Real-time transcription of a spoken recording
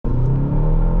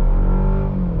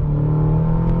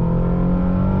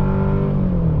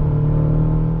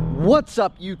What's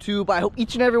up, YouTube? I hope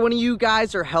each and every one of you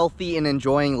guys are healthy and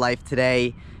enjoying life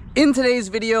today. In today's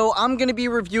video, I'm going to be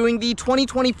reviewing the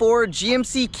 2024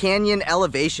 GMC Canyon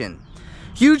Elevation.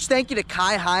 Huge thank you to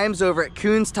ky.hymes over at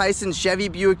Koons, Tysons, Chevy,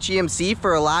 Buick, GMC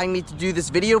for allowing me to do this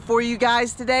video for you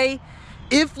guys today.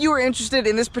 If you are interested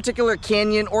in this particular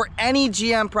Canyon or any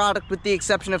GM product with the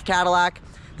exception of Cadillac,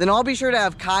 then I'll be sure to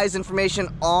have Kai's information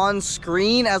on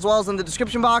screen as well as in the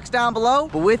description box down below.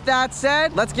 But with that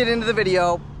said, let's get into the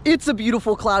video. It's a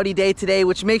beautiful cloudy day today,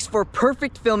 which makes for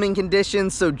perfect filming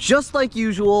conditions. So just like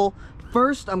usual,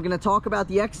 first I'm going to talk about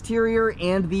the exterior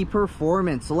and the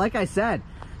performance. So like I said,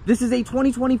 this is a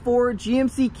 2024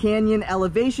 GMC Canyon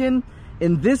Elevation,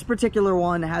 and this particular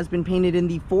one has been painted in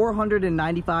the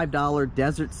 $495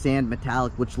 Desert Sand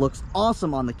Metallic, which looks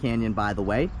awesome on the Canyon, by the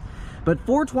way. But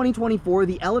for 2024,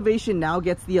 the Elevation now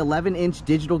gets the 11-inch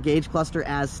digital gauge cluster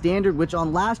as standard, which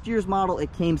on last year's model,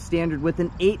 it came standard with an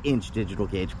 8-inch digital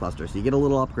gauge cluster, so you get a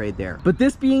little upgrade there. But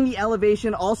this being the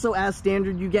Elevation, also as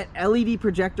standard, you get LED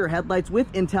projector headlights with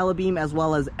IntelliBeam, as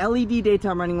well as LED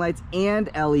daytime running lights and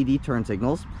LED turn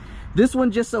signals. This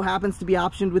one just so happens to be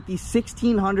optioned with the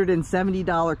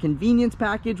 $1,670 convenience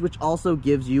package, which also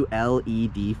gives you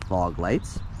LED fog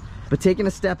lights. But taking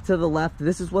a step to the left,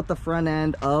 this is what the front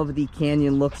end of the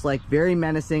Canyon looks like. Very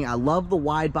menacing. I love the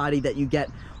wide body that you get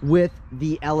with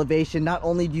the Elevation. Not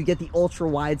only do you get the ultra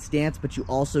wide stance, but you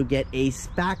also get a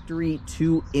factory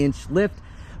 2-inch lift.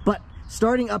 But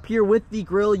starting up here with the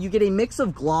grille, you get a mix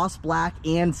of gloss black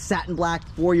and satin black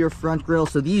for your front grille.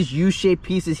 So these U-shaped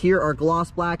pieces here are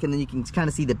gloss black, and then you can kind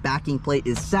of see the backing plate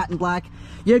is satin black.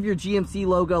 You have your GMC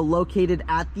logo located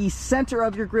at the center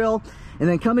of your grille. And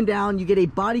then coming down, you get a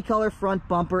body color front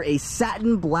bumper, a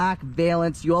satin black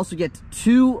valance. You also get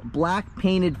 2 black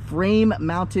painted frame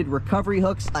mounted recovery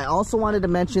hooks. I also wanted to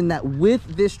mention that with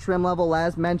this trim level,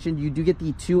 as mentioned, you do get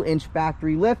the 2-inch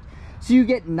factory lift. So you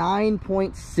get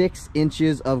 9.6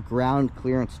 inches of ground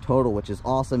clearance total, which is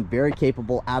awesome. Very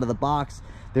capable out of the box.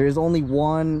 There is only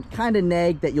one kind of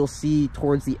neg that you'll see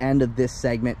towards the end of this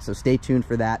segment, so stay tuned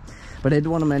for that. But I did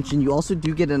want to mention, you also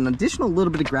do get an additional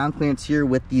little bit of ground clearance here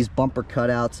with these bumper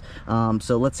cutouts.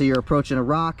 So let's say you're approaching a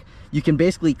rock, you can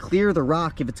basically clear the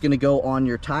rock if it's going to go on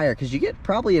your tire, because you get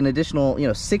probably an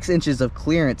additional 6 inches of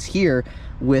clearance here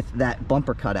with that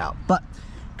bumper cutout. But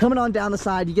coming on down the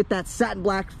side, you get that satin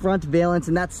black front valance,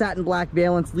 and that satin black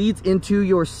valance leads into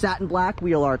your satin black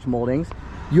wheel arch moldings.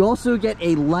 You also get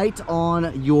a light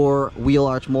on your wheel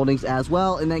arch moldings as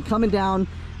well. And then coming down,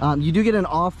 you do get an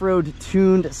off-road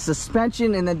tuned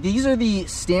suspension. And then these are the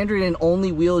standard and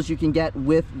only wheels you can get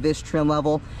with this trim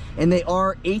level. And they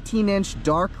are 18-inch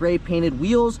dark gray painted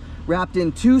wheels wrapped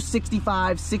in 2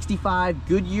 65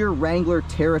 Goodyear Wrangler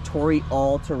Territory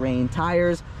all-terrain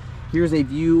tires. Here's a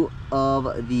view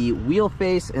of the wheel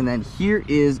face, and then here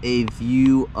is a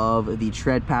view of the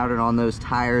tread pattern on those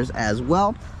tires as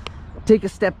well. Take a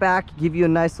step back, give you a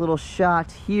nice little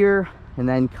shot here, and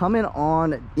then coming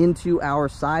on into our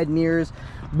side mirrors.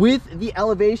 With the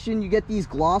Elevation, you get these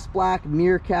gloss black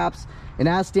mirror caps, and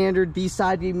as standard, these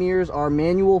side view mirrors are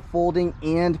manual folding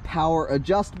and power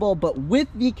adjustable. But with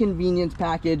the convenience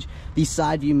package, these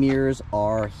side view mirrors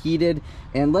are heated.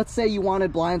 And let's say you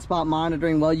wanted blind spot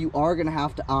monitoring, well, you are going to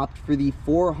have to opt for the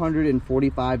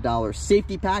 $445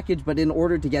 safety package. But in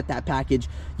order to get that package,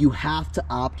 you have to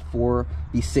opt for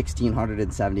the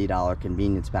 $1,670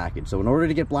 convenience package. So in order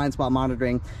to get blind spot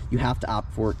monitoring, you have to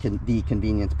opt for the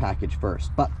convenience package first.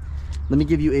 But let me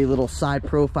give you a little side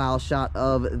profile shot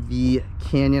of the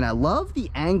Canyon. I love the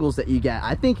angles that you get.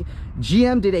 I think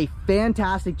GM did a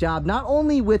fantastic job, not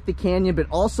only with the Canyon, but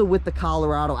also with the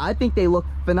Colorado. I think they look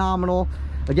phenomenal.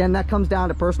 Again, that comes down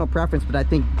to personal preference, but I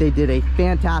think they did a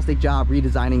fantastic job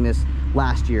redesigning this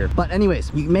last year. But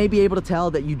anyways, you may be able to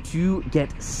tell that you do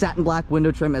get satin black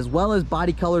window trim as well as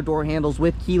body color door handles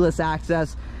with keyless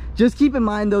access. Just keep in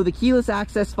mind though, the keyless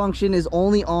access function is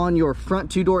only on your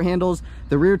front 2 door handles.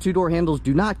 The rear 2 door handles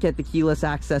do not get the keyless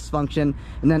access function.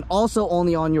 And then also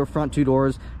only on your front 2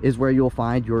 doors is where you'll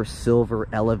find your silver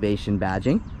Elevation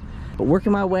badging. But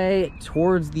working my way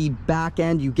towards the back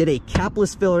end, you get a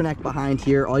capless filler neck behind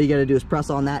here. All you got to do is press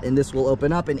on that and this will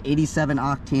open up, and 87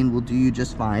 octane will do you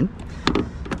just fine.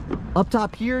 Up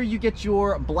top here, you get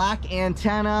your black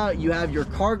antenna. You have your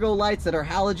cargo lights that are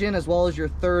halogen, as well as your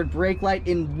third brake light.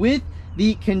 And with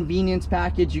the convenience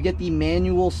package, you get the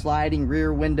manual sliding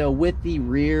rear window with the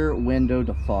rear window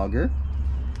defogger.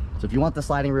 So if you want the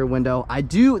sliding rear window,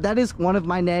 that is one of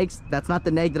my nags. That's not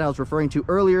the nag that I was referring to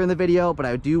earlier in the video, but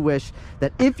I do wish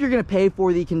that if you're going to pay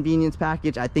for the convenience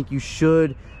package, I think you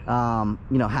should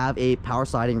you know, have a power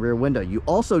sliding rear window. You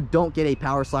also don't get a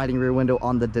power sliding rear window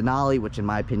on the Denali, which in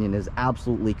my opinion is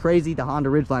absolutely crazy. The Honda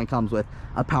Ridgeline comes with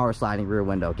a power sliding rear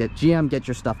window. Get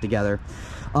your stuff together.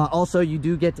 Also, you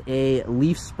do get a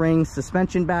leaf spring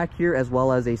suspension back here, as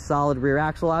well as a solid rear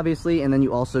axle, obviously, and then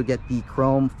you also get the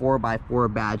chrome 4x4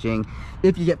 badging.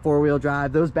 If you get four-wheel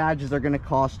drive, those badges are going to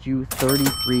cost you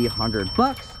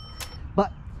 $3,300.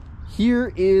 But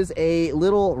here is a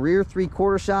little rear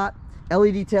 3/4 shot.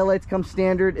 LED taillights come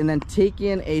standard, and then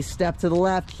taking a step to the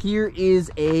left, here is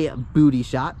a booty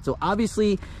shot. So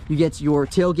obviously you get your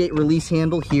tailgate release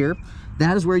handle here.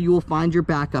 That is where you will find your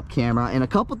backup camera, and a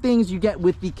couple things you get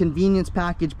with the convenience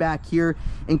package back here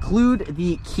include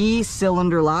the key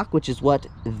cylinder lock, which is what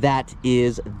that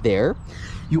is there.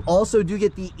 You also do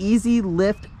get the easy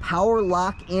lift power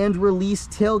lock and release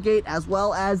tailgate, as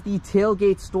well as the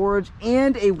tailgate storage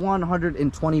and a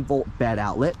 120 volt bed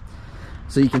outlet.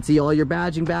 So you can see all your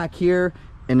badging back here,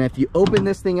 and if you open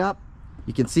this thing up,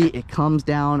 you can see it comes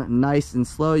down nice and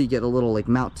slow. You get a little like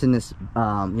mountainous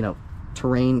you know,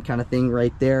 terrain kind of thing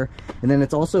right there. And then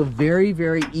it's also very,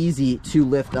 very easy to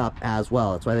lift up as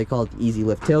well. That's why they call it the easy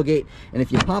lift tailgate. And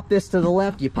if you pop this to the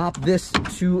left, you pop this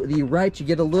to the right, you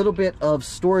get a little bit of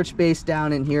storage space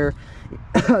down in here.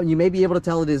 You may be able to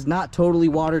tell it is not totally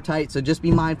watertight, so just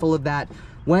be mindful of that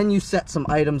when you set some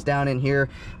items down in here.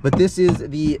 But this is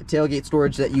the tailgate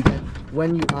storage that you get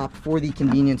when you opt for the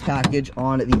convenience package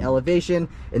on the Elevation,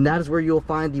 and that is where you'll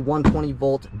find the 120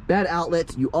 volt bed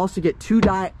outlet. You also get two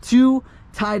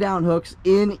tie down hooks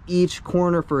in each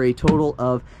corner for a total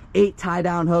of 8 tie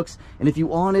down hooks. And if you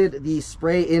wanted the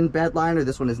spray in bed liner,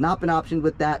 this one has not been optioned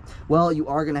with that. Well, you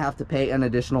are going to have to pay an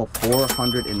additional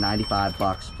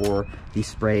 $495 for the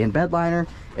spray in bed liner.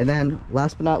 And then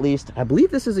last but not least, I believe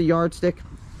this is a yardstick.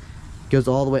 Goes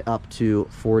all the way up to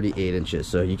 48 inches,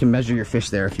 so you can measure your fish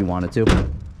there if you wanted to.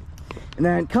 And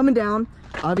then coming down,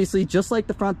 obviously just like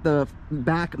the front, the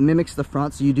back mimics the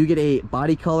front, so you do get a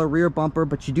body color rear bumper,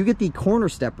 but you do get the corner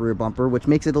step rear bumper, which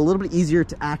makes it a little bit easier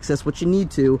to access what you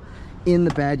need to in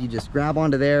the bed. You just grab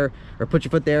onto there, or put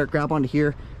your foot there, grab onto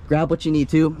here, grab what you need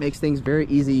to. Makes things very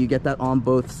easy. You get that on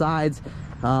both sides.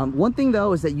 One thing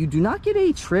though is that you do not get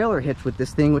a trailer hitch with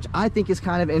this thing, which I think is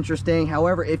kind of interesting.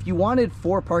 However, if you wanted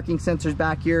 4 parking sensors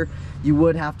back here, you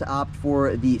would have to opt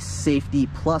for the Safety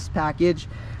Plus package.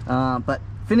 But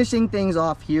finishing things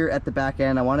off here at the back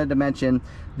end, I wanted to mention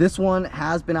this one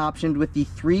has been optioned with the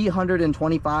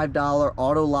 $325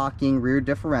 auto locking rear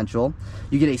differential.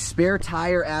 You get a spare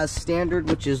tire as standard,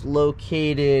 which is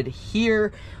located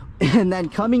here. And then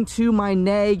coming to my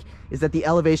nag is that the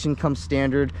Elevation comes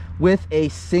standard with a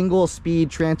single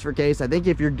speed transfer case. I think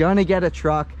if you're gonna get a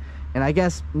truck, and I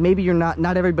guess maybe you're not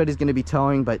everybody's gonna be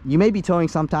towing, but you may be towing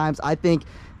sometimes, I think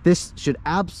this should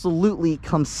absolutely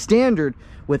come standard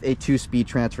with a 2-speed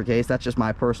transfer case. That's just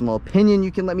my personal opinion.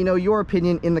 You can let me know your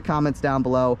opinion in the comments down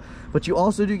below. But you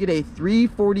also do get a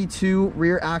 342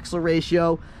 rear axle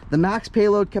ratio. The max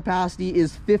payload capacity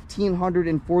is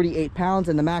 1,548 pounds,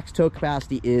 and the max tow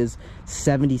capacity is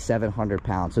 7,700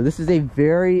 pounds. So this is a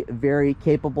very, very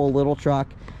capable little truck.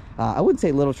 I wouldn't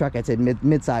say little truck, I'd say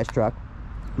mid-sized truck.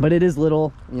 But it is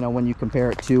little, you know, when you compare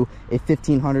it to a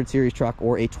 1500 series truck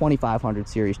or a 2500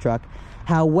 series truck.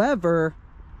 However,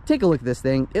 take a look at this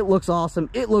thing. It looks awesome.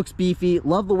 It looks beefy.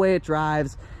 Love the way it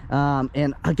drives.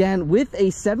 And again, with a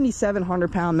 7,700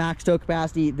 pound max tow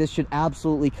capacity, this should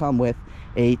absolutely come with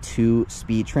a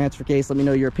 2-speed transfer case. Let me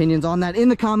know your opinions on that in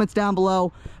the comments down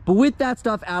below. But with that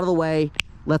stuff out of the way,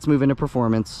 let's move into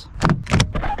performance.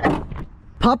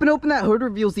 Popping open that hood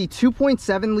reveals the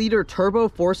 2.7 liter turbo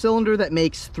 4-cylinder that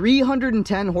makes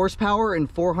 310 horsepower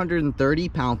and 430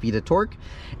 pound-feet of torque.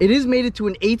 It is mated to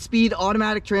an 8-speed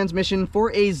automatic transmission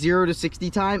for a 0 to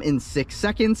 60 time in 6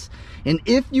 seconds. And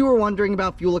if you are wondering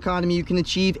about fuel economy, you can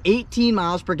achieve 18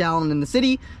 miles per gallon in the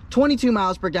city, 22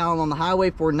 miles per gallon on the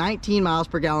highway for 19 miles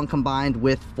per gallon combined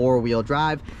with 4-wheel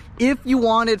drive. If you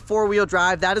wanted 4-wheel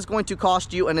drive, that is going to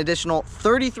cost you an additional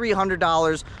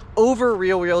 $3,300 over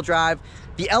rear-wheel drive.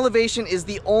 The Elevation is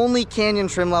the only Canyon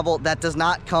trim level that does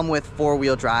not come with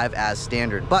 4-wheel drive as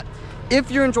standard. But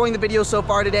if you're enjoying the video so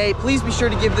far today, please be sure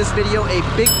to give this video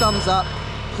a big thumbs up.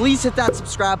 Please hit that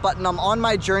subscribe button. I'm on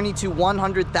my journey to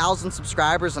 100,000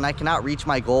 subscribers, and I cannot reach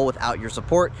my goal without your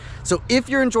support. So if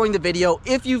you're enjoying the video,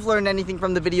 if you've learned anything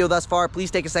from the video thus far,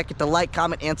 please take a second to like,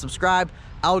 comment, and subscribe.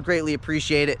 I would greatly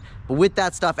appreciate it. But with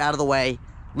that stuff out of the way,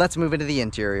 let's move into the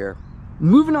interior.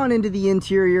 Moving on into the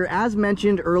interior, as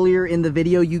mentioned earlier in the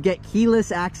video, you get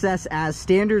keyless access as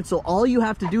standard. So all you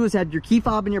have to do is have your key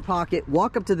fob in your pocket,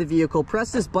 walk up to the vehicle,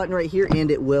 press this button right here, and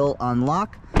it will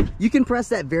unlock. You can press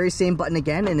that very same button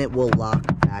again and it will lock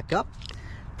back up.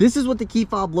 This is what the key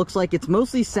fob looks like. It's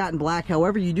mostly satin black.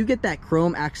 However, you do get that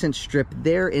chrome accent strip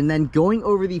there. And then going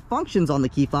over the functions on the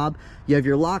key fob, you have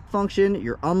your lock function,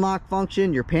 your unlock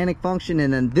function, your panic function,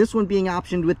 and then this one being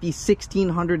optioned with the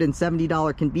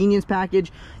 $1,670 convenience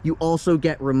package. You also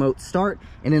get remote start.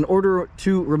 And in order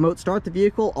to remote start the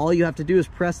vehicle, all you have to do is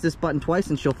press this button twice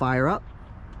and she'll fire up.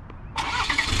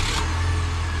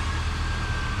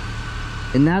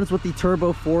 And that is what the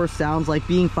Turbo 4 sounds like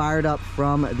being fired up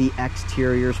from the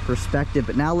exterior's perspective.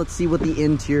 But now let's see what the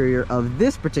interior of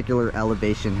this particular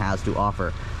Elevation has to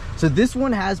offer. So this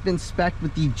one has been spec'd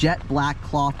with the jet black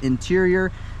cloth interior.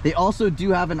 They also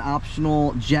do have an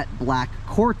optional jet black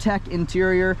Cortec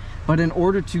interior, but in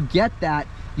order to get that,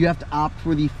 you have to opt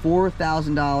for the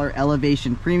 $4,000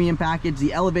 Elevation Premium package.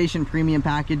 The Elevation Premium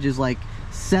package is like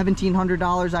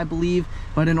 $1,700, I believe,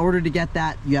 but in order to get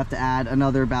that, you have to add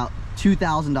another about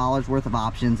 $2,000 worth of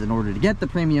options in order to get the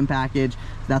premium package.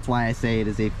 That's why I say it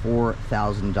is a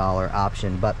 $4,000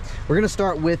 option. But we're going to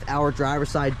start with our driver's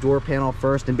side door panel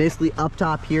first. And basically up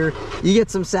top here, you get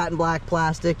some satin black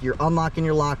plastic, your unlock and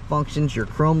your lock functions, your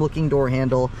chrome looking door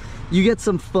handle. You get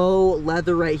some faux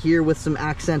leather right here with some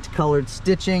accent colored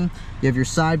stitching. You have your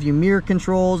side view mirror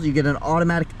controls. You get an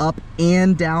automatic up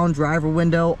and down driver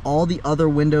window. All the other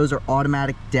windows are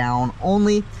automatic down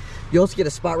only. You also get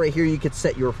a spot right here you could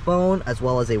set your phone, as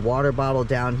well as a water bottle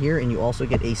down here, and you also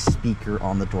get a speaker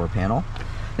on the door panel.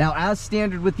 Now, as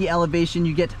standard with the Elevation,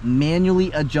 you get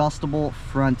manually adjustable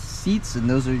front seats, and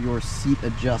those are your seat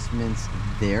adjustments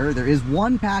there. There is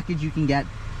one package you can get,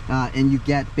 and you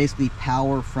get basically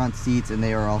power front seats, and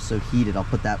they are also heated. I'll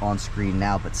put that on screen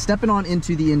now. But stepping on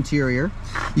into the interior,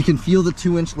 you can feel the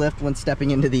 2-inch lift when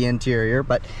stepping into the interior,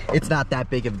 but it's not that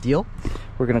big of a deal.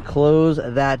 We're going to close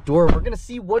that door. We're going to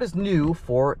see what is new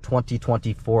for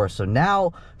 2024. So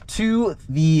now to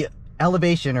the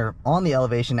Elevation, or on the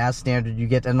Elevation as standard, you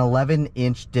get an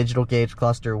 11-inch digital gauge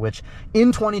cluster, which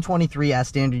in 2023 as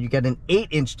standard you get an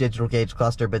 8-inch digital gauge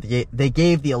cluster, but they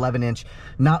gave the 11-inch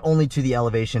not only to the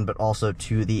Elevation but also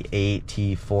to the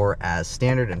AT4 as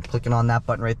standard. And clicking on that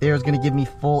button right there is going to give me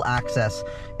full access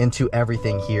into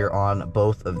everything here on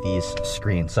both of these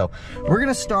screens. So we're going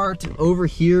to start over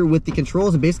here with the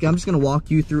controls, and basically I'm just going to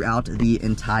walk you throughout the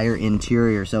entire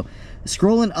interior. So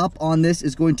scrolling up on this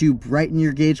is going to brighten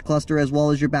your gauge cluster as well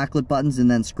as your backlit buttons, and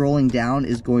then scrolling down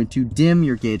is going to dim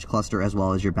your gauge cluster as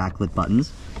well as your backlit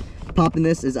buttons. Popping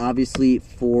this is obviously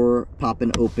for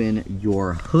popping open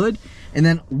your hood. And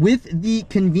then with the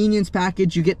convenience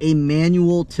package, you get a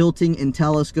manual tilting and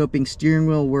telescoping steering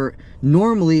wheel, where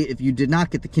normally if you did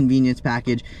not get the convenience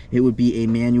package, it would be a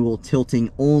manual tilting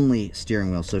only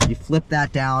steering wheel. So if you flip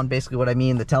that down, basically what I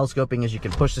mean, the telescoping is you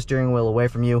can push the steering wheel away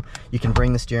from you, you can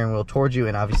bring the steering wheel towards you,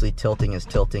 and obviously tilting is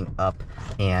tilting up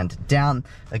and down.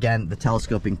 Again, the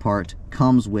telescoping part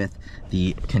comes with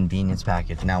the convenience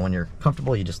package. Now when you're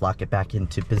comfortable, you just lock it back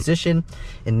into position.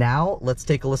 And now let's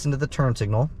take a listen to the turn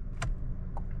signal.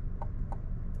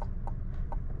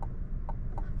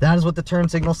 That is what the turn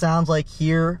signal sounds like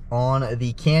here on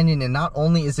the Canyon. And not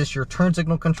only is this your turn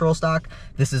signal control stock,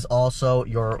 this is also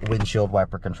your windshield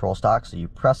wiper control stock. So you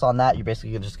press on that, you're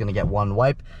basically just gonna get one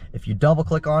wipe. If you double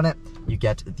click on it, you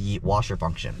get the washer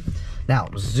function. Now,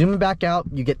 zooming back out,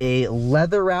 you get a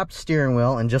leather wrapped steering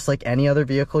wheel, and just like any other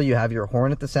vehicle, you have your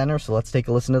horn at the center. So let's take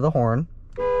a listen to the horn.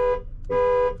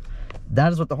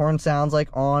 That is what the horn sounds like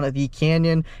on the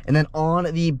Canyon. And then on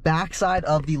the back side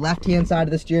of the left-hand side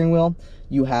of the steering wheel,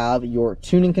 you have your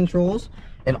tuning controls.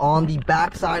 And on the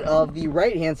back side of the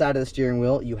right-hand side of the steering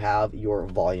wheel, you have your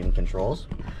volume controls.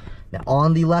 Now,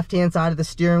 on the left-hand side of the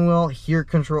steering wheel,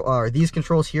 these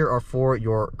controls here are for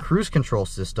your cruise control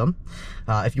system.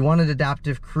 If you wanted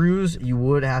adaptive cruise, you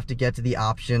would have to get to the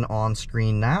option on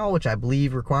screen now, which I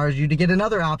believe requires you to get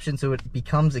another option, so it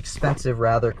becomes expensive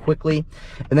rather quickly.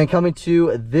 And then coming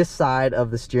to this side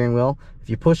of the steering wheel, if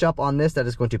you push up on this, that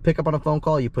is going to pick up on a phone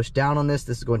call. You push down on this,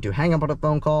 this is going to hang up on a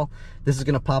phone call. This is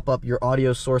going to pop up your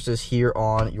audio sources here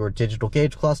on your digital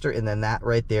gauge cluster, and then that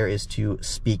right there is to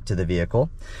speak to the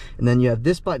vehicle. And then you have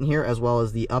this button here, as well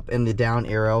as the up and the down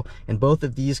arrow, and both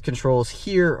of these controls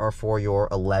here are for your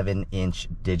 11-inch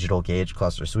digital gauge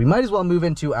cluster. So we might as well move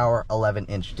into our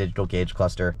 11-inch digital gauge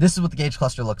cluster. This is what the gauge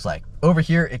cluster looks like. Over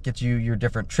here, it gets you your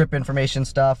different trip information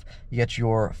stuff. You get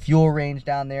your fuel range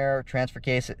down there, transfer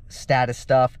case status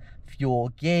stuff, fuel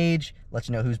gauge, lets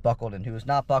you know who's buckled and who's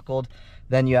not buckled.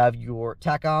 Then you have your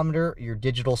tachometer, your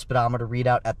digital speedometer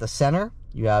readout at the center.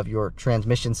 You have your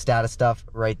transmission status stuff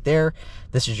right there.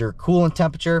 This is your coolant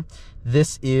temperature.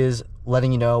 This is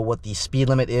letting you know what the speed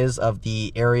limit is of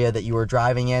the area that you are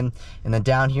driving in. And then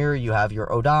down here, you have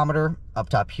your odometer. Up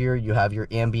top here, you have your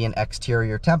ambient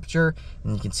exterior temperature,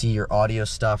 and you can see your audio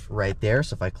stuff right there.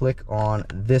 So if I click on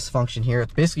this function here,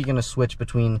 it's basically going to switch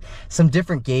between some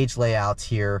different gauge layouts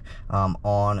here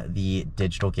on the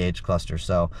digital gauge cluster.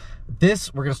 So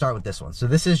we're going to start with this one. So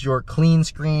this is your clean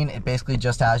screen. It basically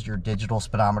just has your digital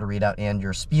speedometer readout and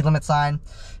your speed limit sign.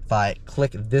 If I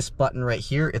click this button right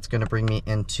here, it's going to bring me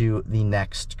into the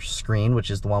next screen,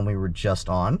 which is the one we were just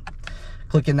on.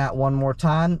 Clicking that one more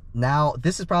time. Now,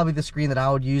 this is probably the screen that I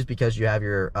would use because you have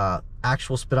your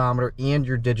actual speedometer and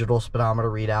your digital speedometer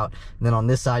readout. And then on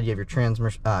this side, you have your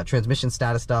transmission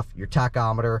status stuff, your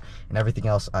tachometer, and everything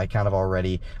else I kind of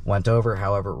already went over.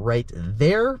 However, right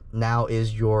there now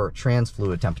is your trans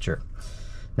fluid temperature.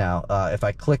 Now, if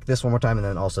I click this one more time, and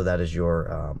then also that is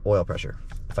your oil pressure.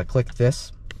 If I click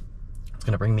this, it's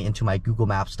going to bring me into my Google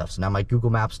Maps stuff. So now my Google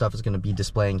Maps stuff is going to be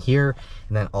displaying here.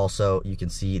 And then also you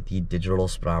can see the digital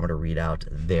speedometer readout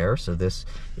there. So this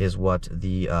is what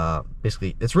the,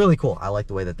 basically, it's really cool. I like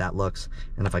the way that that looks.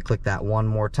 And if I click that one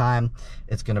more time,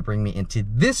 it's going to bring me into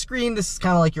this screen. This is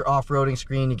kind of like your off-roading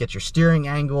screen. You get your steering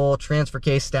angle, transfer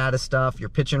case status stuff, your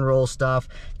pitch and roll stuff,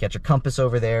 you get your compass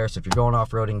over there. So if you're going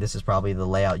off-roading, this is probably the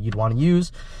layout you'd want to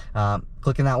use.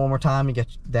 Clicking that one more time, you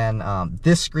get then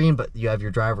this screen, but you have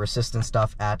your driver assistance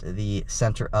stuff at the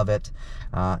center of it.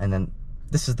 And then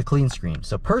this is the clean screen.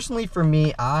 So personally for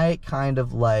me, I kind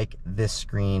of like this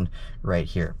screen right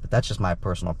here, but that's just my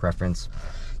personal preference.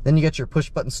 Then you get your push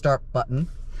button start button.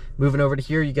 Moving over to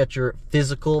here, you get your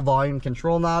physical volume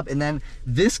control knob, and then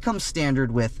this comes standard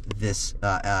with this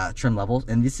trim level,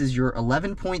 and this is your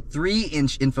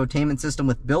 11.3-inch infotainment system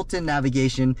with built-in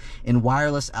navigation and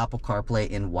wireless Apple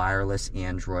CarPlay and wireless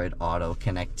Android Auto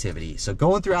connectivity. So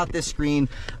going throughout this screen,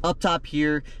 up top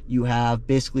here, you have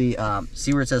basically,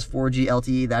 see where it says 4G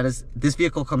LTE? This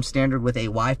vehicle comes standard with a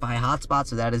Wi-Fi hotspot,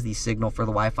 so that is the signal for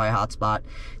the Wi-Fi hotspot.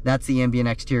 That's the ambient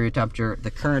exterior temperature,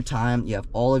 the current time. You have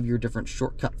all of your different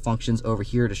shortcut functions over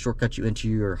here to shortcut you into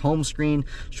your home screen,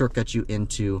 shortcut you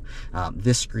into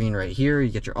this screen right here. You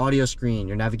get your audio screen,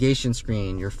 your navigation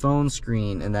screen, your phone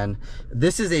screen, and then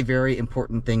this is a very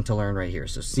important thing to learn right here.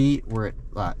 So see where it,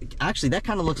 actually that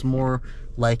kind of looks more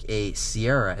like a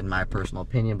Sierra in my personal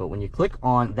opinion, but when you click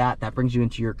on that, that brings you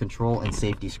into your control and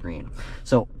safety screen.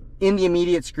 So in the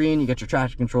immediate screen, you get your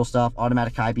traction control stuff,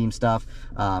 automatic high beam stuff,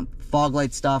 fog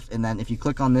light stuff, and then if you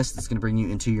click on this, it's going to bring you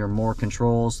into your more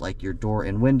controls, like your door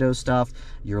and window stuff,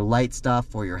 your light stuff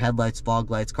for your headlights,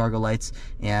 fog lights, cargo lights,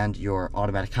 and your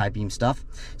automatic high beam stuff.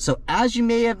 So as you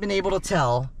may have been able to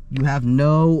tell, you have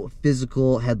no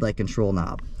physical headlight control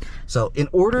knob. So in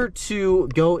order to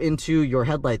go into your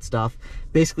headlight stuff,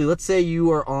 basically, let's say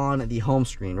you are on the home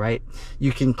screen, right?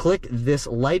 You can click this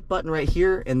light button right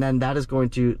here, and then that is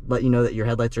going to let you know that your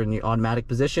headlights are in the automatic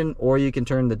position, or you can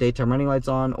turn the daytime running lights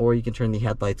on, or you can turn the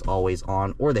headlights always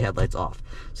on, or the headlights off.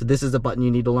 So this is a button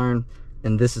you need to learn,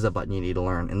 and this is a button you need to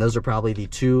learn. And those are probably the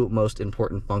two most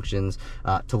important functions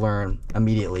to learn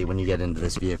immediately when you get into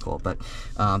this vehicle. But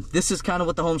this is kind of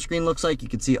what the home screen looks like. You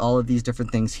can see all of these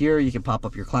different things here. You can pop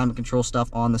up your climate control stuff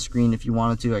on the screen if you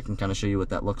wanted to. I can kind of show you what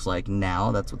that looks like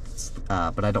now. That's what's,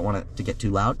 but I don't want it to get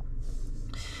too loud.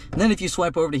 And then if you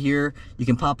swipe over to here, you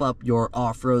can pop up your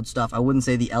off-road stuff. I wouldn't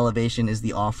say the Elevation is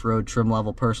the off-road trim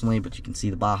level personally, but you can see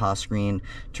the Baja screen,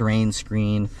 terrain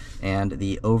screen, and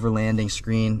the overlanding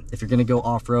screen. If you're gonna go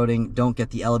off-roading, don't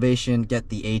get the Elevation, get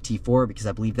the AT4, because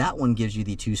I believe that one gives you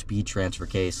the 2-speed transfer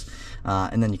case.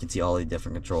 And then you can see all the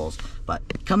different controls.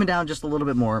 But coming down just a little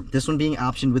bit more, this one being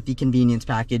optioned with the convenience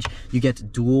package, you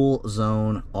get dual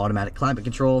zone automatic climate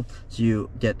control. So you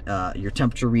get your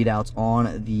temperature readouts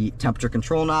on the temperature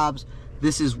control knob.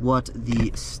 This is what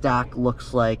the stack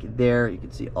looks like there. You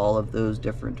can see all of those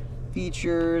different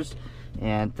features,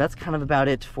 and that's kind of about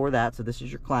it for that. So this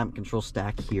is your climate control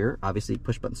stack here. Obviously,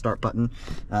 push button, start button,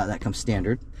 that comes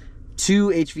standard. 2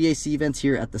 HVAC vents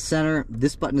here at the center.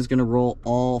 This button is going to roll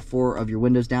all 4 of your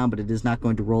windows down, but it is not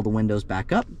going to roll the windows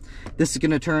back up. This is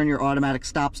going to turn your automatic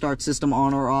stop-start system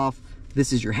on or off.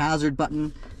 This is your hazard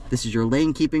button. This is your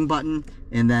lane keeping button,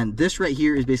 and then this right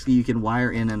here is basically you can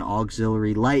wire in an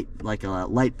auxiliary light, like a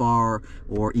light bar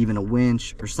or even a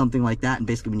winch or something like that, and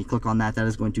basically when you click on that, that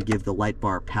is going to give the light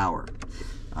bar power.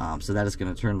 So that is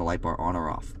going to turn the light bar on or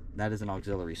off. That is an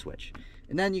auxiliary switch.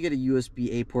 And then you get a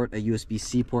USB-A port, a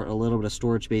USB-C port, a little bit of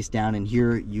storage space down in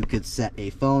here. You could set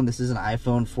a phone. This is an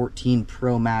iPhone 14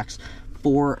 Pro Max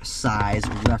 24 size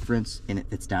reference, and it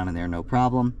fits down in there no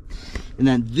problem. And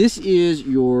then this is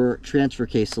your transfer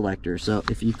case selector. So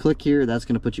if you click here, that's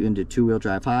going to put you into 2-wheel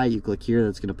drive high. You click here,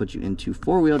 that's going to put you into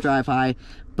 4-wheel drive high.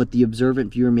 But the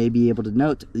observant viewer may be able to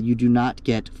note that you do not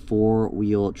get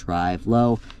 4-wheel drive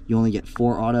low. You only get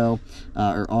 4 auto,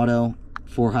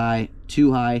 4 high,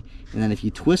 2 high. And then if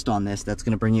you twist on this, that's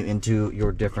going to bring you into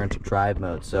your different drive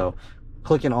modes. So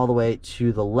clicking all the way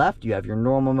to the left, you have your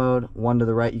normal mode. One to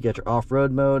the right, you get your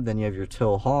off-road mode. Then you have your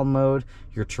tow haul mode,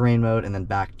 your terrain mode, and then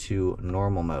back to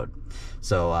normal mode.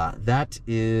 So that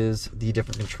is the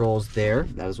different controls there.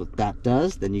 That is what that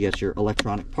does. Then you get your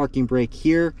electronic parking brake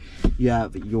here. You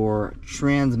have your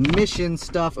transmission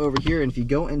stuff over here. And if you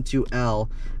go into L,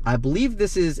 I believe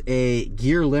this is a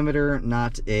gear limiter,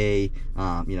 not a,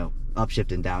 you know,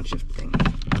 upshift and downshift thing.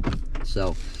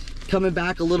 So coming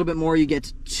back a little bit more, you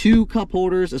get 2 cup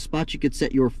holders, a spot you could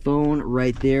set your phone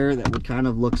right there. That would kind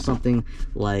of look something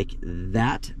like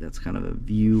that. That's kind of a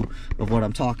view of what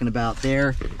I'm talking about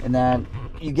there. And then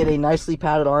you get a nicely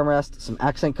padded armrest, some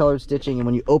accent colored stitching, and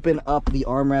when you open up the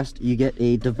armrest, you get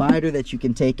a divider that you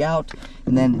can take out.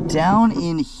 And then down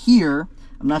in here,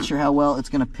 I'm not sure how well it's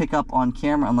going to pick up on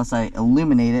camera unless I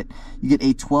illuminate it, you get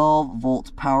a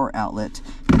 12-volt power outlet.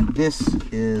 And this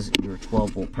is your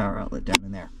 12-volt power outlet down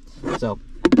in there. So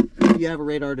if you have a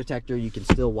radar detector, you can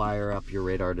still wire up your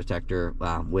radar detector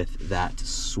with that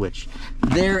switch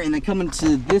there. And then coming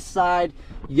to this side,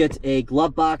 you get a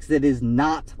glove box that is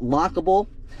not lockable.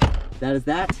 That is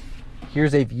that.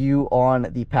 Here's a view on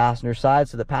the passenger side.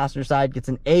 So the passenger side gets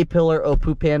an A-pillar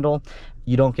O-poop handle.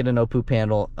 You don't get an O-poop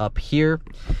handle up here.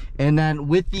 And then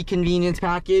with the convenience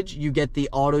package, you get the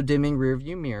auto-dimming rear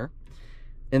view mirror.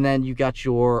 And then you got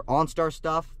your OnStar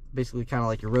stuff, basically kind of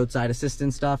like your roadside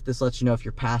assistance stuff. This lets you know if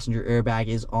your passenger airbag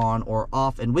is on or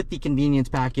off. And with the convenience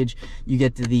package, you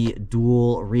get to the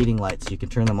dual reading lights. You can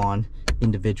turn them on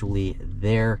individually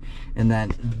there. And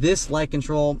then this light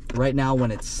control right now,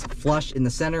 when it's flush in the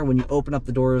center, when you open up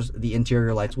the doors, the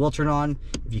interior lights will turn on.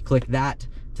 If you click that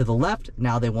to the left,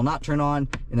 now they will not turn on.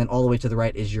 And then all the way to the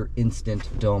right is your instant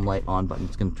dome light on button.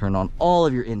 It's going to turn on all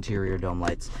of your interior dome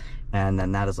lights. And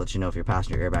then that is let you know if your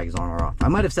passenger airbag is on or off. I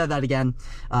might have said that again,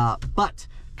 but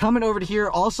coming over to here,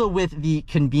 also with the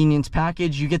convenience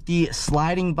package, you get the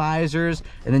sliding visors,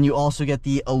 and then you also get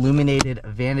the illuminated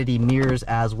vanity mirrors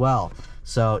as well.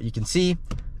 So you can see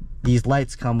these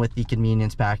lights come with the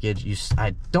convenience package.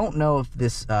 I don't know if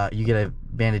this, you get a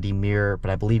vanity mirror,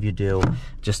 but I believe you do,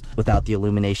 just without the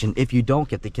illumination if you don't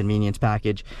get the convenience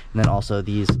package. And then also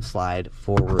these slide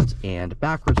forwards and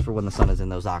backwards for when the sun is in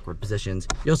those awkward positions.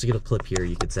 You also get a clip here.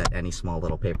 You could set any small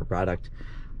little paper product.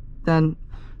 Then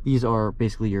these are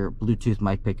basically your Bluetooth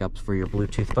mic pickups for your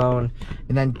Bluetooth phone.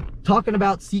 And then talking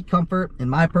about seat comfort, in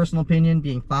my personal opinion,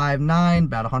 being 5'9",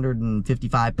 about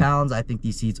 155 pounds, I think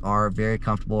these seats are very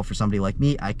comfortable for somebody like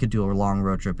me. I could do a long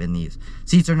road trip in these.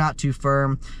 Seats are not too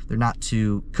firm. They're not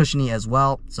too cushiony as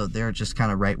well. So they're just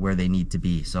kind of right where they need to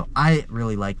be. So I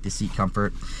really like the seat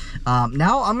comfort.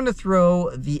 Now I'm going to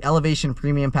throw the Elevation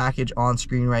Premium Package on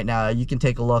screen right now. You can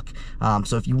take a look.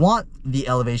 So if you want the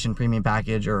Elevation Premium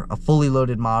Package or a fully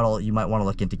loaded model, you might want to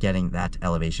look into getting that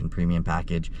Elevation Premium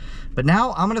Package. But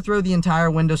now I'm going to throw the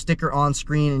entire window sticker on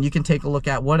screen, and you can take a look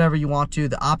at whatever you want to,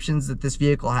 the options that this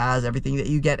vehicle has, everything that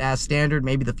you get as standard,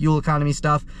 maybe the fuel economy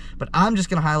stuff, but I'm just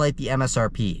going to highlight the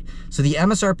MSRP. So the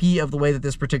MSRP of the way that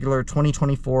this particular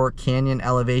 2024 Canyon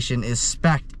Elevation is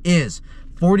spec'd is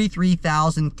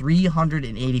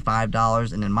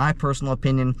 $43,385, and in my personal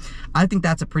opinion, I think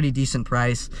that's a pretty decent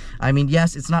price. I mean,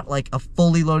 yes, it's not like a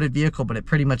fully loaded vehicle, but it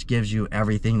pretty much gives you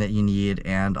everything that you need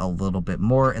and a little bit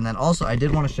more. And then also, I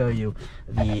did want to show you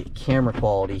the camera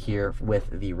quality here with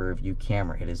the rear view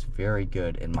camera. It is very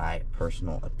good in my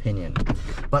personal opinion.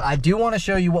 But I do want to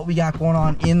show you what we got going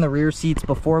on in the rear seats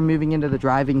before moving into the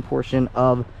driving portion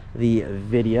of the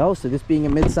video. So this being a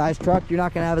mid-size truck, you're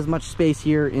not going to have as much space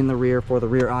here in the rear for the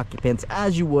rear occupants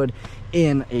as you would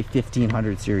in a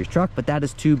 1500 series truck, but that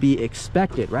is to be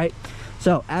expected, right?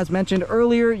 So as mentioned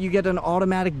earlier, you get an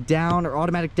automatic down or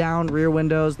automatic down rear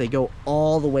windows. They go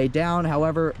all the way down.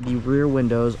 However, the rear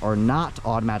windows are not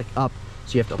automatic up,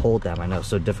 so you have to hold them. I know,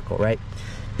 so difficult, right?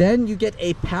 Then you get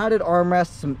a padded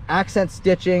armrest, some accent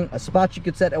stitching, a spot you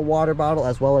could set a water bottle,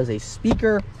 as well as a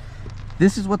speaker.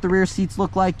 This is what the rear seats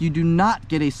look like. You do not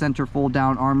get a center fold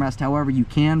down armrest. However, you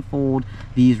can fold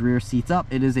these rear seats up.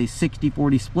 It is a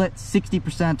 60-40 split,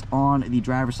 60% on the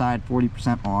driver's side,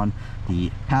 40% on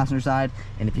the passenger side.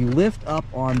 And if you lift up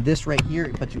on this right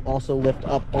here, but you also lift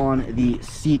up on the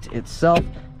seat itself,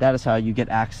 that is how you get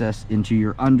access into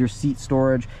your under seat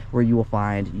storage, where you will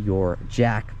find your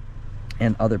jack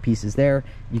and other pieces there.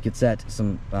 You could set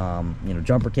some you know,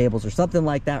 jumper cables or something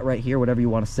like that right here, whatever you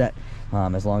want to set,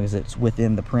 as long as it's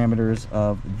within the parameters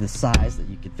of the size that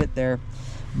you could fit there.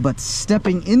 But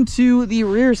stepping into the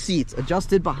rear seats,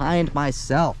 adjusted behind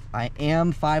myself, I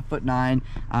am 5'9".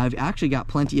 I've actually got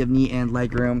plenty of knee and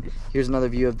leg room. Here's another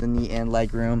view of the knee and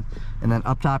leg room. And then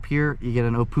up top here, you get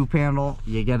an OPU panel,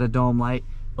 you get a dome light,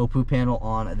 OPU panel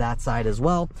on that side as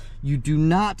well. You do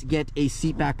not get a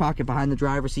seat back pocket behind the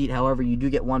driver's seat. However, you do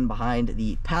get one behind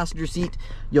the passenger seat.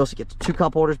 You also get 2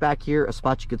 cup holders back here, a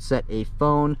spot you could set a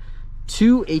phone,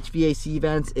 2 HVAC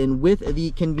vents, and with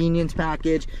the convenience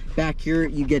package back here,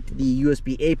 you get the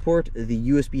USB-A port, the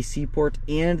USB-C port,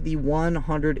 and the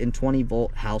 120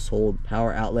 volt household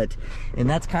power outlet. And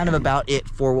that's kind of about it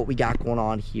for what we got going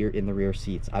on here in the rear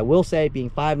seats. I will say, being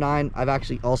 5'9", I've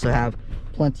actually also have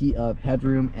plenty of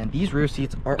headroom, and these rear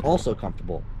seats are also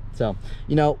comfortable. So,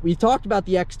 you know, we've talked about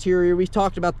the exterior, we've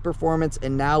talked about the performance,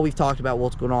 and now we've talked about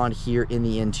what's going on here in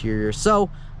the interior. So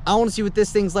I want to see what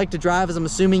this thing's like to drive, as I'm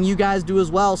assuming you guys do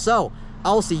as well. So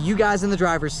I'll see you guys in the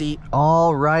driver's seat.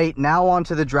 All right, now on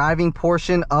to the driving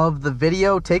portion of the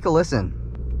video. Take a listen.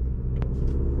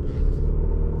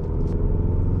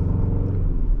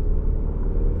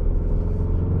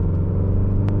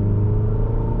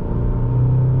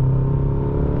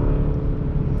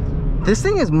 This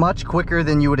thing is much quicker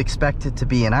than you would expect it to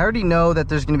be, and I already know that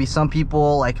there's going to be some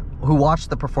people like who watched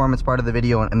the performance part of the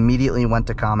video and immediately went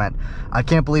to comment, I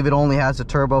can't believe it only has a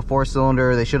turbo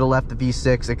 4-cylinder, they should have left the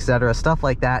V6, etc., stuff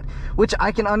like that, which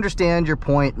I can understand your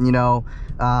point. You know,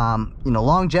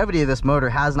 longevity of this motor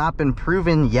has not been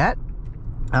proven yet,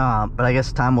 but I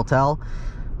guess time will tell.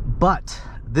 But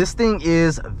this thing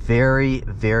is very,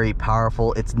 very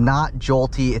powerful. It's not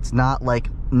jolty, it's not like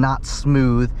not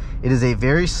smooth. It is a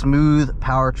very smooth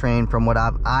powertrain from what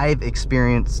I've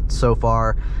experienced so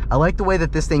far. I like the way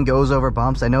that this thing goes over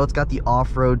bumps. I know it's got the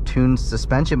off-road tuned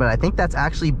suspension, but I think that's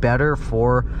actually better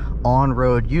for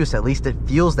on-road use. At least it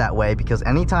feels that way, because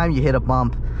anytime you hit a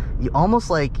bump, you almost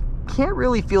like can't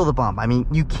really feel the bump. I mean,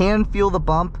 you can feel the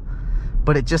bump,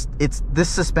 but this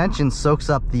suspension soaks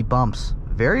up the bumps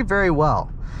very, very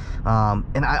well.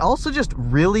 And I also just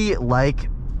really like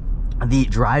the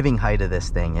driving height of this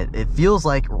thing. It feels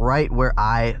like right where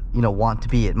I want to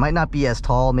be. It might not be as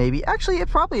tall, maybe. Actually, it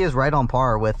probably is right on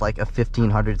par with like a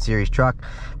 1500 series truck,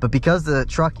 but because the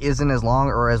truck isn't as long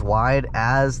or as wide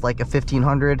as like a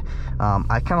 1500,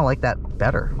 I kind of like that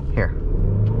better. Here,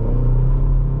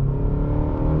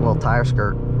 little tire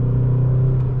skirt,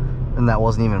 and that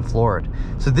wasn't even floored.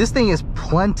 So this thing is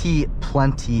plenty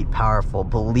powerful,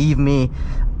 believe me.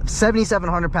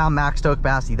 7,700 pound max tow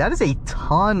capacity. That is a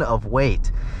ton of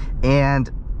weight, and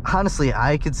honestly,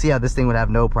 I could see how this thing would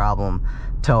have no problem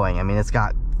towing. I mean, it's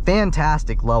got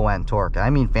fantastic low end torque.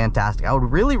 I mean, fantastic. I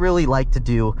would really like to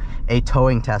do a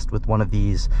towing test with one of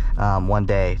these one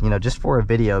day, just for a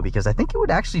video, because I think it would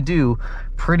actually do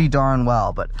pretty darn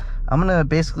well. But I'm gonna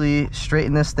basically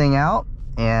straighten this thing out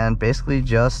and basically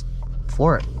just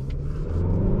floor it.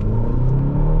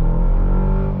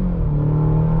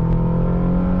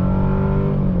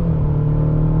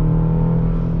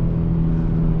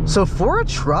 So for a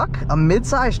truck, a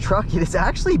mid-sized truck, it is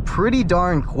actually pretty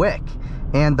darn quick.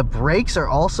 And the brakes are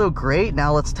also great.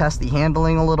 Now let's test the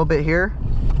handling a little bit here.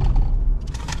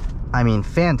 I mean,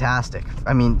 fantastic.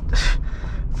 I mean,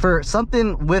 for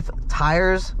something with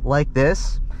tires like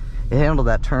this, it handled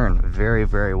that turn very,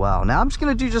 very well. Now I'm just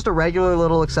gonna do just a regular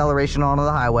little acceleration onto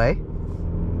the highway.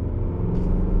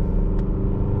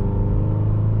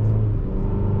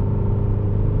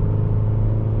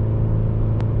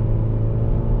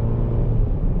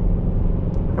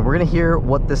 We're gonna hear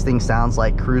what this thing sounds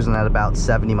like cruising at about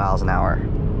 70 miles an hour.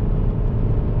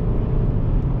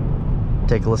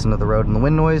 Take a listen to the road and the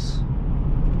wind noise.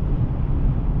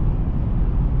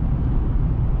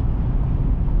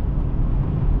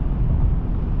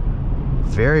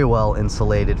 Very well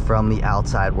insulated from the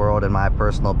outside world, in my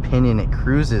personal opinion. It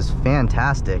cruises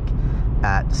fantastic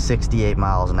at 68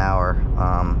 miles an hour.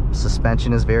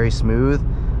 Suspension is very smooth.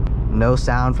 No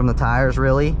sound from the tires,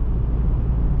 really.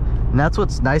 And that's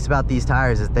what's nice about these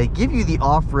tires, is they give you the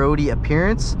off-roady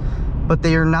appearance, but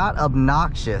they are not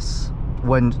obnoxious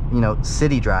when,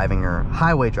 city driving or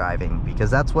highway driving, because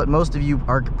that's what most of you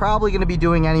are probably going to be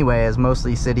doing anyway, is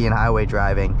mostly city and highway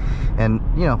driving, and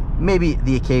maybe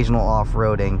the occasional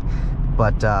off-roading.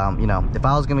 But you know, if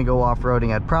I was going to go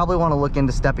off-roading, I'd probably want to look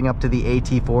into stepping up to the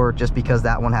AT4, just because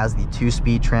that one has the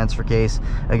 2-speed transfer case.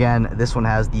 Again, this one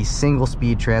has the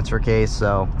single-speed transfer case.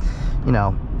 So, you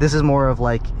know, this is more of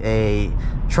like a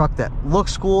truck that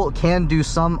looks cool, can do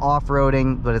some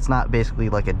off-roading, but it's not basically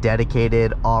like a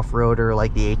dedicated off-roader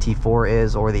like the AT4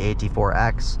 is, or the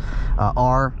AT4X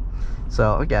are.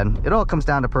 So again, it all comes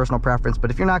down to personal preference, but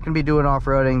if you're not going to be doing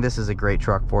off-roading, this is a great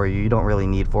truck for you. You don't really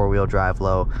need four-wheel drive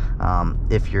low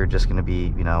if you're just going to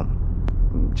be, you know,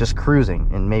 just cruising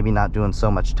and maybe not doing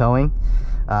so much towing.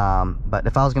 But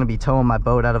if I was going to be towing my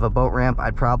boat out of a boat ramp,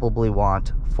 I'd probably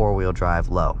want four-wheel drive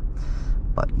low.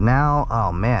 But now,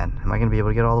 oh man, am I going to be able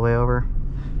to get all the way over?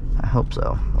 I hope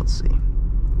so. Let's see.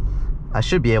 I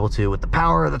should be able to with the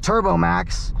power of the Turbo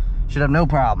Max. Should have no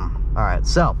problem. All right,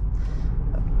 so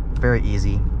very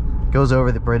easy, goes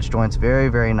over the bridge joints very,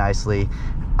 very nicely.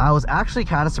 I was actually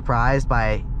kind of surprised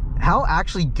by how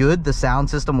actually good the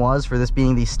sound system was for this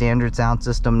being the standard sound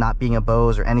system, not being a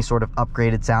Bose or any sort of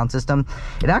upgraded sound system.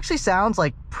 It actually sounds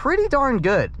like pretty darn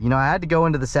good. You know, I had to go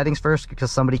into the settings first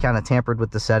because somebody kind of tampered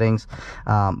with the settings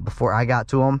before I got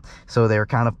to them, so they were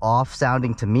kind of off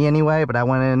sounding to me anyway. But I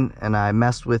went in and I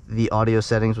messed with the audio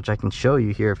settings, which I can show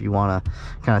you here if you want to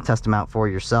kind of test them out for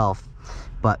yourself.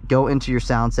 But go into your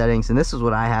sound settings, and this is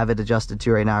what I have it adjusted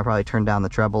to right now. I probably turned down the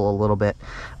treble a little bit,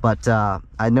 but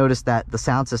I noticed that the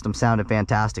sound system sounded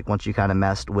fantastic once you kind of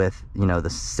messed with, you know,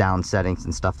 the sound settings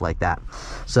and stuff like that.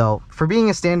 So for being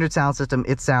a standard sound system,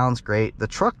 it sounds great. The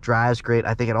truck drives great.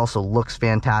 I think it also looks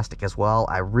fantastic as well.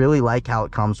 I really like how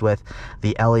it comes with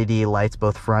the LED lights,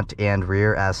 both front and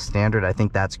rear, as standard. I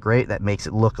think that's great. That makes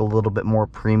it look a little bit more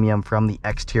premium from the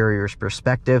exterior's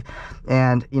perspective.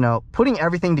 And, you know, putting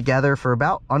everything together for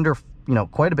about under, you know,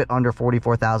 quite a bit under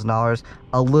 $44,000,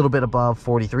 a little bit above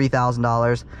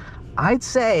 $43,000, I'd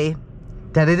say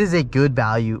that it is a good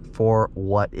value for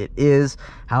what it is.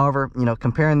 However, you know,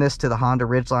 comparing this to the Honda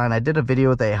Ridgeline, I did a video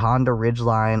with a Honda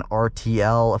Ridgeline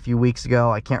RTL a few weeks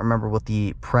ago. I can't remember what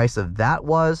the price of that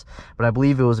was, but I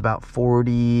believe it was about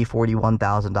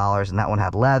 $41,000, and that one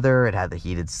had leather, it had the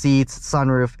heated seats,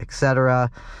 sunroof, etc.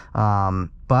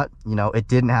 But, you know, it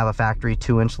didn't have a factory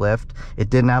 2-inch lift. It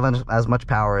didn't have as much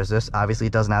power as this. Obviously,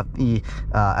 it doesn't have the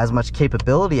as much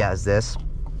capability as this.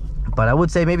 But I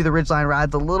would say maybe the Ridgeline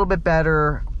rides a little bit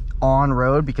better on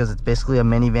road because it's basically a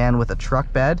minivan with a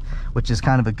truck bed, which is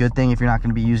kind of a good thing if you're not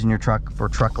going to be using your truck for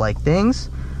truck-like things.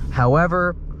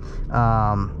 However,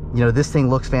 you know, this thing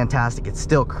looks fantastic. It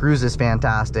still cruises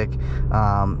fantastic.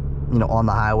 You know, on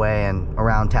the highway and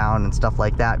around town and stuff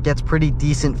like that. Gets pretty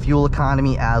decent fuel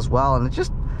economy as well, and it's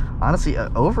just honestly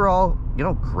overall, you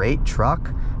know, great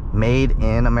truck made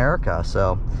in America.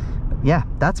 So yeah,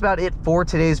 that's about it for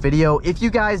today's video. If you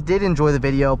guys did enjoy the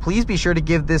video, please be sure to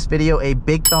give this video a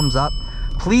big thumbs up.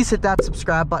 Please hit that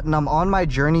subscribe button. I'm on my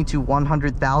journey to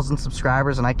 100,000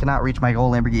 subscribers, and I cannot reach my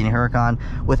goal Lamborghini Huracan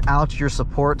without your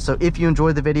support. So if you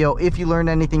enjoyed the video, if you learned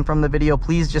anything from the video,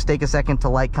 please just take a second to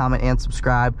like, comment, and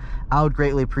subscribe. I would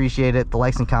greatly appreciate it. The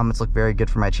likes and comments look very good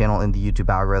for my channel in the YouTube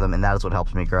algorithm, and that is what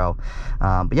helps me grow.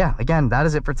 But yeah, again, that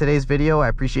is it for today's video. I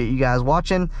appreciate you guys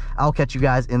watching. I'll catch you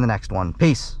guys in the next one.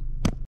 Peace.